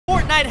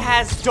side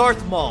has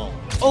Darth Maul,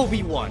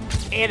 Obi-Wan,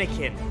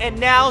 Anakin, and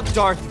now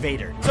Darth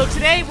Vader. So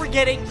today we're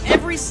getting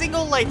every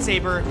single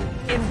lightsaber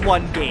in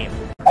one game.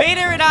 Vader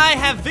and I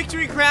have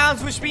victory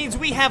crowns, which means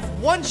we have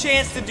one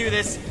chance to do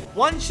this.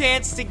 One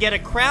chance to get a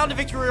crown to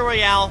Victory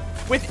Royale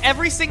with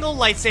every single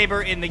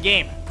lightsaber in the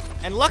game.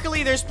 And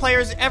luckily there's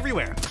players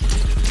everywhere.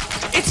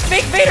 It's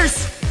fake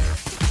Vaders!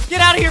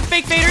 Get out of here,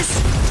 fake Vaders!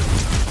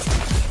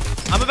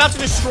 I'm about to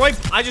destroy...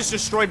 I just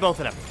destroyed both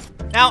of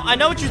them. Now, I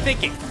know what you're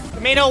thinking.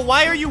 Tomato,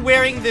 why are you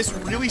wearing this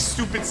really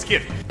stupid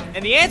skin?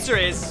 And the answer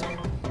is,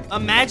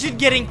 imagine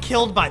getting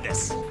killed by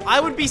this. I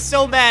would be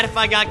so mad if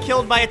I got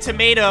killed by a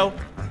tomato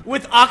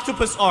with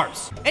octopus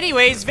arms.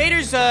 Anyways,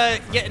 Vader's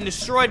getting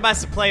destroyed by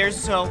some players,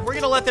 so we're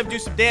gonna let them do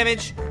some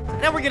damage,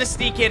 and then we're gonna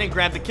sneak in and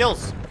grab the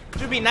kills.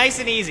 Should be nice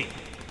and easy.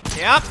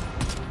 Yep.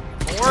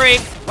 Don't worry.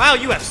 Wow,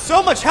 you have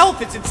so much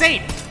health, it's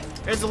insane.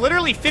 There's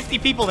literally 50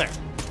 people there.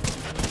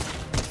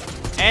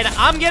 And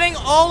I'm getting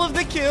all of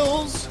the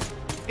kills.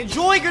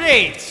 Enjoy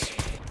grenades.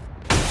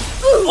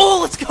 Oh,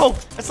 let's go.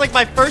 That's like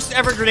my first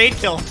ever grenade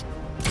kill.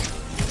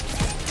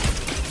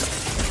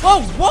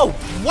 Whoa, whoa.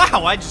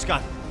 Wow, I just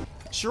got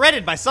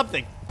shredded by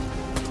something.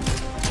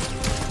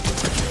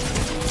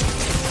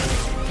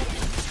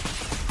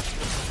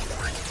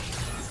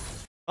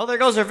 Well, there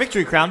goes our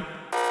victory crown.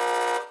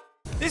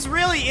 This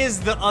really is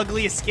the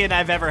ugliest skin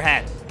I've ever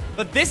had.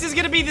 But this is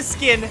gonna be the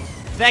skin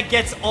that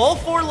gets all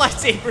 4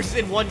 lightsabers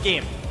in one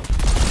game.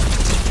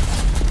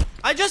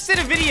 I just did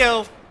a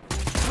video,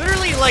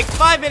 literally like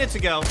 5 minutes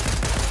ago,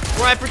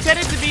 where I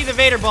pretended to be the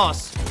Vader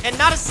boss, and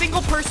not a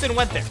single person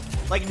went there.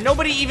 Like,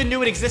 nobody even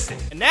knew it existed.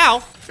 And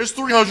now... there's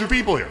 300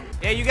 people here.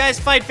 Yeah, you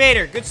guys fight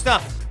Vader. Good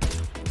stuff.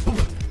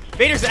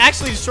 Vader's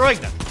actually destroying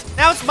them.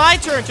 Now it's my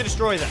turn to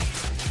destroy them.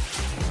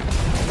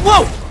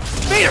 Whoa!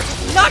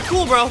 Vader! Not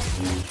cool, bro.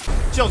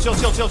 Chill, chill,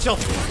 chill, chill, chill.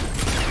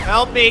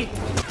 Help me.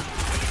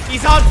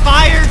 He's on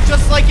fire,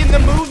 just like in the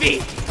movie.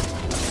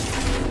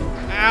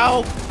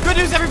 Ow. Good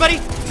news,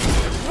 everybody.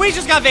 We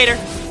just got Vader.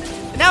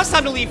 And now it's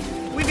time to leave.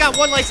 We've got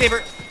one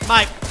lightsaber.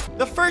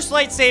 The first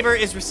lightsaber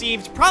is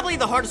received. Probably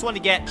the hardest one to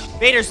get.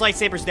 Vader's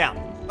lightsaber's down.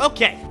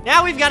 Okay,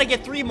 now we've got to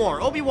get 3 more.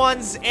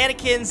 Obi-Wan's,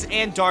 Anakin's,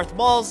 and Darth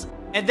Maul's.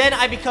 And then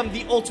I become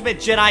the ultimate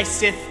Jedi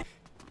Sith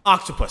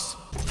octopus.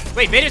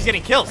 Wait, Vader's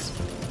getting kills.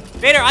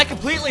 Vader, I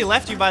completely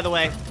left you, by the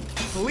way.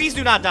 Please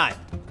do not die.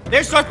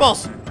 There's Darth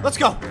Maul's. Let's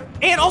go.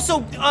 And also,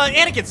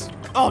 Anakin's.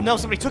 Oh, no,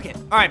 somebody took it.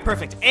 All right,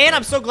 perfect. And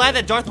I'm so glad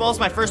that Darth Maul's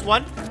my first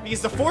one,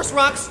 because the Force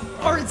rocks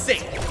are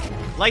insane.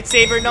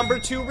 Lightsaber number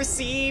 2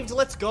 received.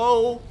 Let's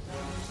go.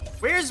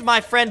 Where's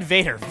my friend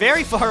Vader?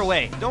 Very far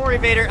away. Don't worry,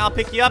 Vader. I'll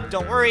pick you up.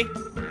 Don't worry.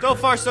 So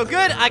far, so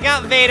good. I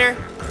got Vader.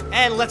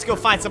 And let's go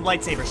find some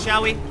lightsabers,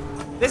 shall we?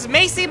 This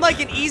may seem like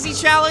an easy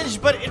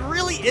challenge, but it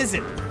really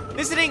isn't.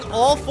 Visiting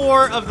all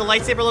 4 of the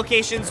lightsaber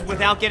locations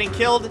without getting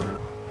killed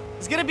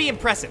is going to be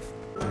impressive.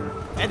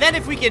 And then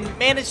if we can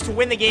manage to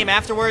win the game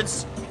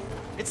afterwards,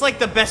 it's like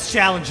the best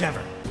challenge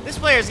ever. This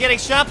player is getting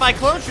shot by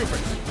clone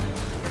troopers.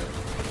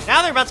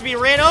 Now they're about to be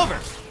ran over.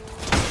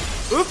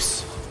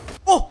 Oops.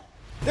 Oh!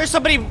 There's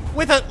somebody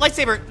with a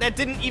lightsaber that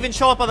didn't even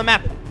show up on the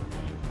map.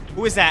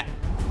 Who is that?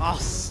 Oh,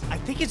 I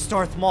think it's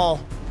Darth Maul,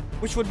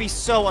 which would be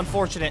so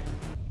unfortunate.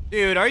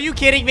 Dude, are you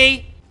kidding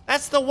me?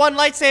 That's the one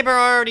lightsaber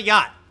I already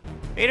got.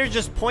 Vader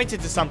just pointed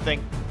to something.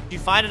 Did you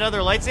find another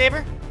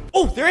lightsaber?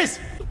 Oh, there is.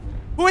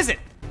 Who is it?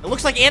 It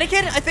looks like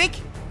Anakin, I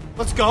think.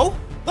 Let's go.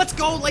 Let's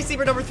go,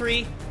 lightsaber number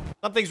 3.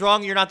 Something's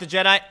wrong, you're not the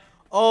Jedi.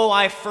 Oh,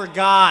 I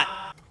forgot.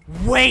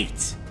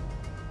 Wait.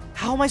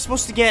 How am I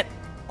supposed to get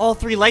all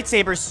 3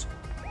 lightsabers?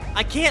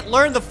 I can't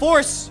learn the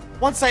Force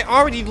once I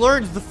already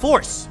learned the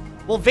Force.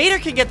 Well, Vader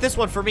can get this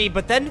one for me,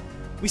 but then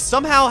we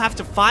somehow have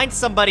to find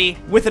somebody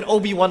with an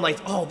Obi-Wan light.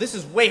 Oh, this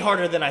is way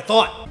harder than I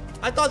thought.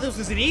 I thought this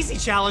was an easy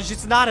challenge.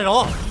 It's not at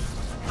all.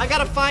 I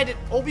gotta find an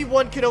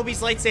Obi-Wan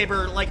Kenobi's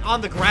lightsaber, like, on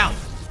the ground.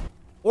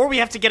 Or we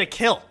have to get a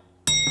kill.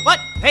 But,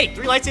 hey,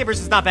 3 lightsabers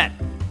is not bad.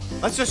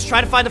 Let's just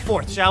try to find the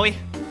 4th, shall we?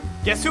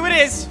 Guess who it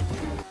is?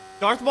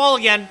 Darth Maul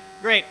again.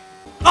 Great.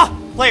 Ah,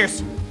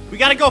 players. We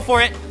gotta go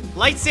for it.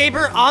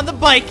 Lightsaber on the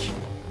bike.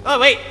 Oh,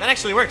 wait, that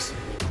actually works.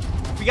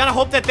 We gotta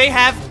hope that they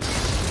have...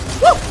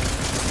 Woo!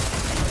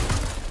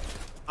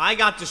 I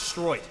got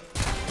destroyed.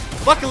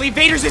 Luckily,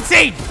 Vader's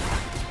insane.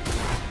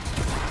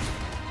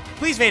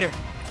 Please, Vader.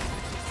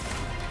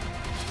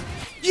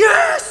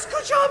 Yes!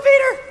 Good job,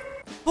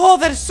 Vader! Oh,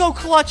 that is so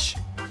clutch.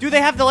 Do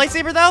they have the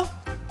lightsaber, though?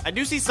 I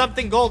do see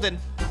something golden.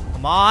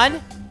 Come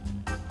on.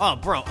 Oh,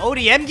 bro,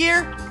 ODM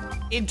gear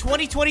in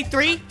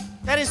 2023?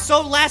 That is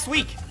so last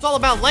week. It's all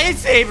about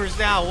lightsabers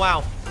now.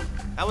 Wow.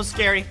 That was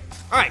scary.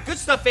 All right, good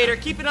stuff, Vader.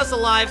 Keeping us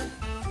alive.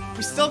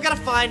 We still got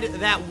to find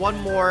that one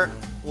more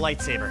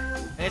lightsaber.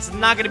 And it's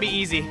not going to be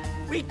easy.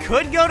 We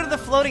could go to the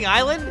floating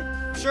island.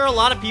 I'm sure a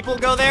lot of people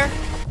go there.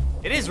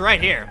 It is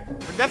right here.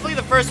 We're definitely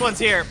the first ones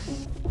here.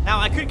 Now,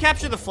 I could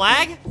capture the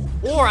flag,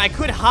 or I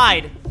could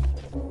hide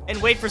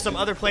and wait for some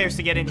other players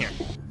to get in here.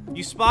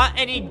 You spot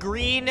any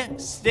green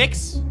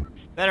sticks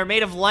that are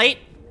made of light?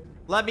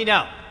 Let me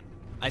know.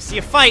 I see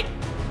a fight.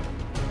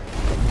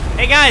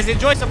 Hey guys,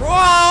 enjoy some. Whoa,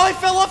 I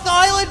fell off the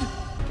island.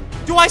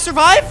 Do I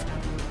survive?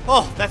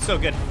 Oh, that's so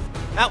good.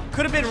 That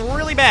could have been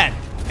really bad.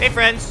 Hey,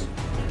 friends.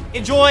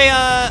 Enjoy,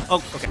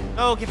 oh, okay.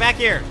 Oh, get back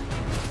here.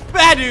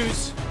 Bad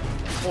news.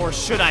 Or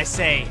should I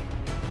say,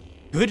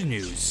 good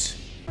news.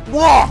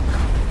 Walk!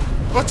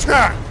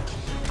 Attack!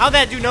 How'd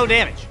that do no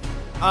damage?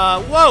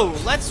 Whoa,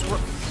 let's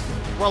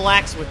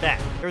relax with that.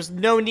 There's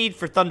no need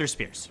for Thunder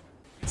Spears.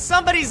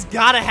 Somebody's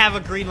gotta have a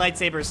green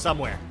lightsaber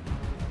somewhere.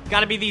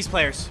 Gotta be these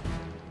players.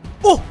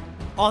 Oh!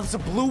 Oh, there's a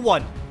blue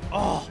one.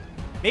 Oh,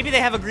 maybe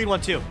they have a green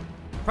one too.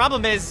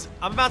 Problem is,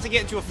 I'm about to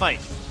get into a fight.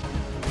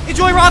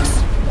 Enjoy rocks!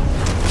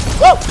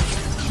 Whoa!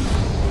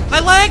 I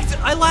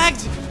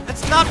lagged!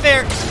 That's not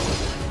fair.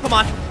 Come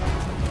on.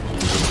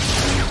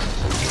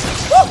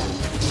 Woo!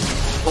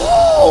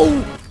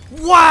 Oh!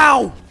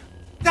 Wow!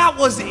 That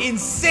was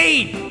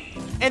insane!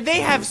 And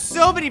they have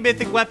so many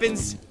mythic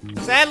weapons.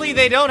 Sadly,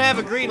 they don't have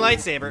a green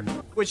lightsaber,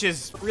 which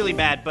is really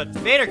bad. But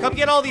Vader, come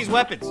get all these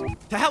weapons.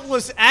 That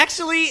was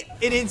actually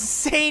an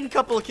insane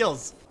couple of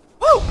kills.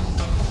 Woo!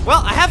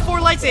 Well, I have 4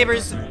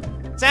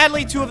 lightsabers.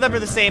 Sadly, 2 of them are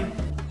the same.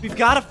 We've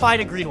got to find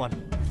a green one.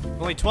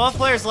 Only 12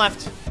 players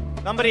left.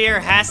 Somebody here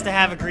has to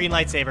have a green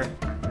lightsaber.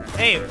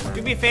 Hey,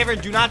 do me a favor,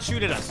 do not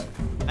shoot at us.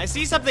 I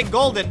see something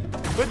golden.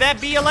 Could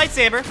that be a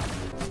lightsaber?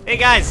 Hey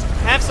guys,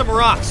 have some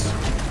rocks.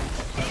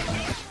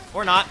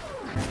 Or not.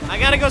 I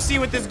gotta go see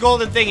what this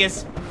golden thing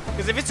is.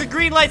 Because if it's a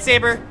green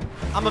lightsaber,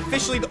 I'm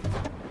officially the...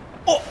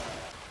 Oh!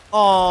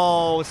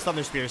 Oh, it's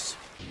Thunder Spears.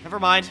 Never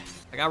mind.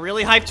 I got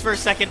really hyped for a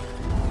second.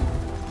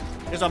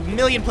 There's a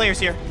million players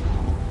here.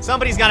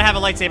 Somebody's gotta have a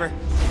lightsaber.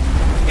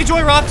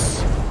 Enjoy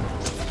rocks!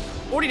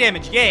 40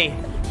 damage, yay.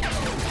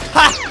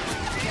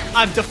 Ha!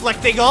 I'm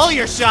deflecting all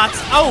your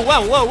shots. Oh,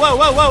 whoa, whoa, whoa,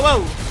 whoa, whoa,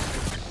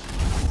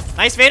 whoa.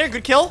 Nice, Vader,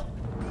 good kill.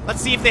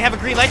 Let's see if they have a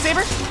green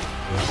lightsaber.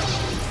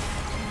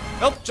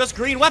 Nope, just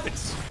green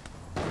weapons.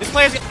 This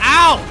player's gonna...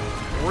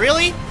 Ow!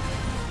 Really?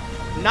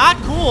 Not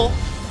cool.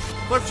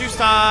 Flip juice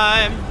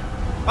time.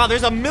 Wow,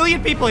 there's a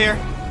million people here.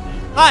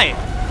 Hi.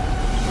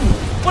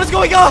 What is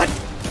going on?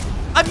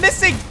 I'm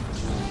missing.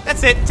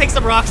 That's it. Take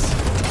some rocks.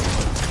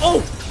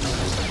 Oh.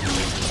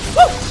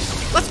 Woo!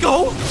 Let's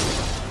go.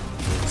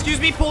 Excuse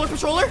me, polar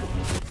controller.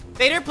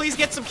 Vader, please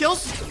get some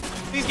kills.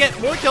 Please get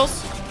more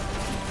kills.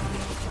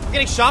 I'm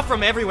getting shot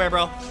from everywhere,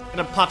 bro.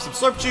 Gonna pop some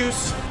slurp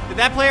juice. Did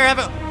that player have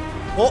a...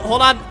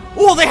 Hold on.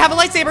 Oh, they have a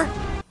lightsaber.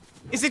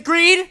 Is it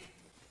green?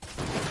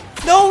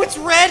 No, it's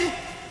red.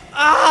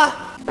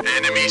 Ah.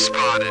 Enemy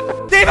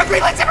spotted. They have a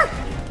green lightsaber.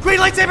 Green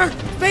lightsaber.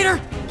 Vader,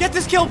 get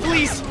this kill,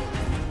 please.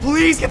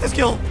 Please get this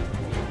kill.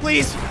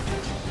 Please.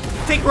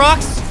 Take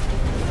rocks.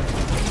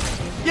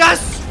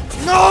 Yes.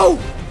 No.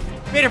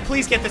 Vader,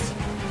 please get this.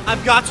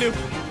 I've got to.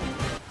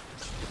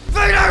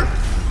 Vader,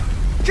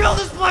 kill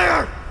this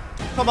player.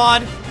 Come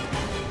on.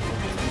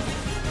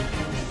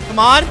 Come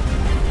on.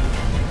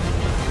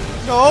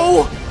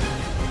 No.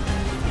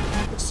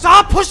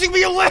 Stop pushing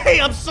me away.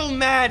 I'm so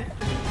mad.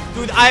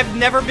 Dude, I've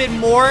never been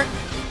more.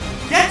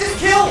 Get this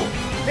kill.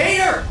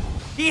 Vader.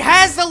 He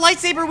has the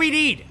lightsaber we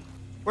need.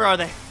 Where are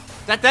they?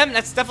 Is that them?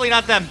 That's definitely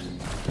not them.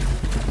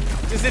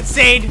 This is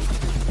insane.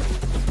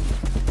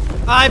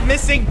 I'm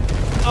missing.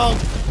 Oh.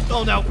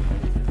 Oh no.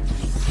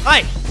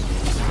 Hi.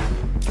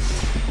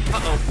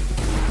 Uh-oh.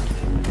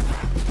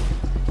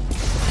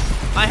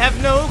 I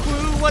have no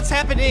clue what's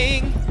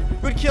happening.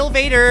 Good kill,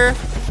 Vader.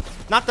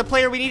 Not the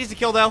player we needed to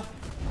kill, though.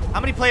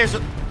 How many players?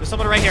 There's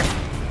someone right here.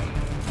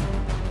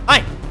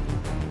 Hi.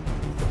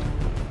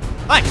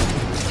 Hi.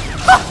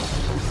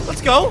 Ah!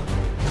 Let's go.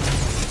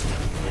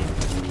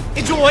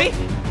 Enjoy.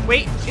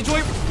 Wait.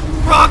 Enjoy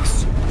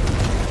rocks.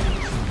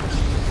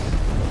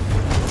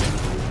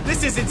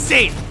 This is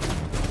insane.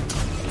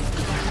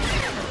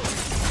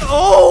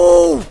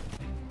 Oh!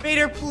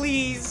 Vader,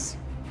 please.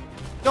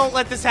 Don't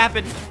let this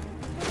happen.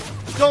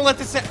 Don't let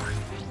this happen.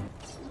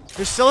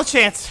 There's still a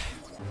chance.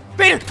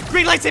 Vader!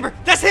 Green lightsaber!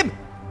 That's him!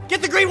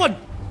 Get the green one!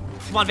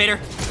 Come on, Vader.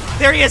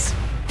 There he is.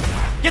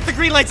 Get the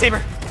green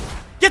lightsaber.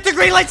 Get the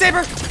green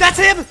lightsaber! That's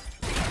him!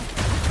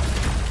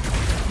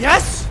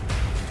 Yes?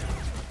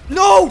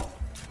 No!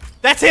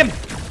 That's him!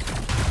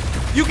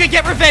 You can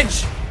get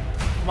revenge!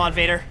 Come on,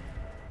 Vader.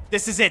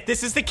 This is it.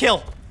 This is the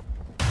kill.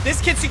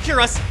 This can secure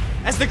us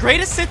as the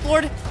greatest Sith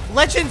Lord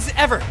legends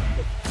ever.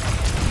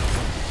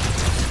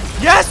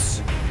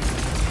 Yes!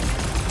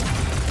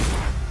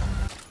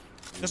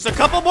 Just a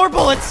couple more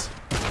bullets.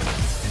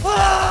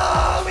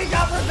 Oh, we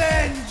got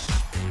revenge!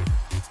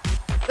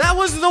 That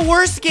was the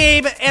worst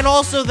game and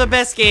also the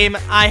best game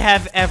I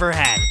have ever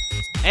had.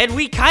 And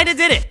we kind of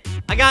did it.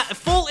 I got a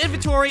full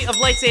inventory of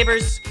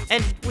lightsabers,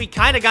 and we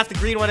kind of got the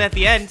green one at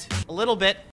the end. A little bit.